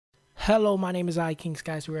Hello, my name is Kings,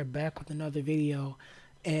 guys. We're back with another video,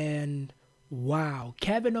 and wow,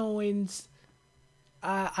 Kevin Owens.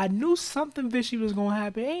 I knew something fishy was gonna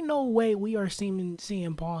happen. Ain't no way we are seeing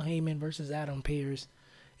Paul Heyman versus Adam Pearce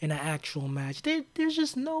in an actual match. There's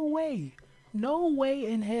just no way, no way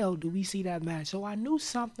in hell do we see that match. So I knew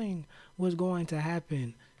something was going to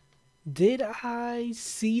happen. Did I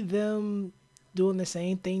see them doing the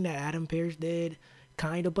same thing that Adam Pearce did?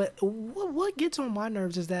 Kind of, but what gets on my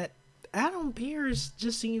nerves is that Adam Pearce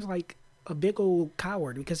just seems like a big old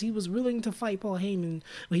coward because he was willing to fight Paul Heyman,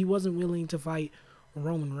 but he wasn't willing to fight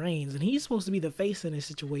Roman Reigns, and he's supposed to be the face in this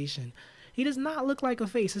situation. He does not look like a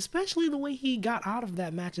face, especially the way he got out of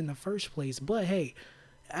that match in the first place. But hey,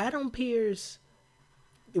 Adam Pearce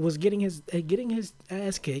was getting his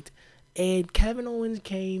ass kicked, and Kevin Owens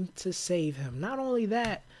came to save him. Not only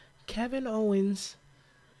that, Kevin Owens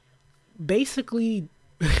basically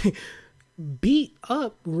beat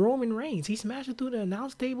up Roman Reigns. He smashed it through the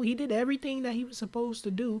announce table. He did everything that he was supposed to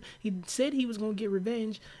do. He said he was going to get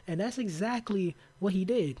revenge, and that's exactly what he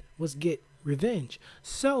did, was get revenge.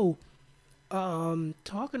 So,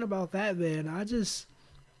 talking about that, man,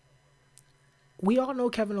 we all know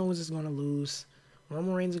Kevin Owens is going to lose.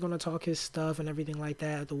 Roman Reigns is going to talk his stuff and everything like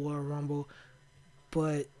that at the Royal Rumble,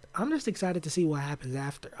 but I'm just excited to see what happens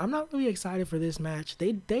after. I'm not really excited for this match.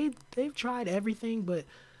 They've tried everything, but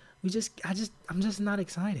I'm just not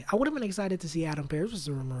excited. I would have been excited to see Adam Pearce versus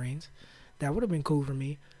Roman Reigns. That would have been cool for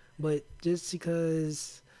me. But just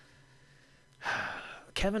because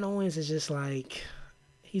Kevin Owens is just like,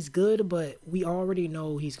 he's good, but we already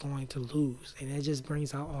know he's going to lose. And it just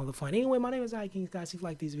brings out all the fun. Anyway, my name is Kings, guys. If you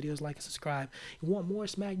like these videos, like and subscribe. If you want more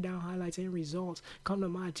SmackDown highlights and results, come to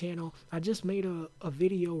my channel. I just made a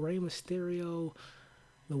video, Rey Mysterio,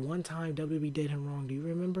 the one time WWE did him wrong. Do you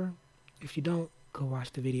remember? If you don't, go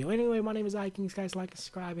watch the video. Anyway, my name is Kings, guys. Like and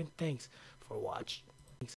subscribe, and thanks for watching.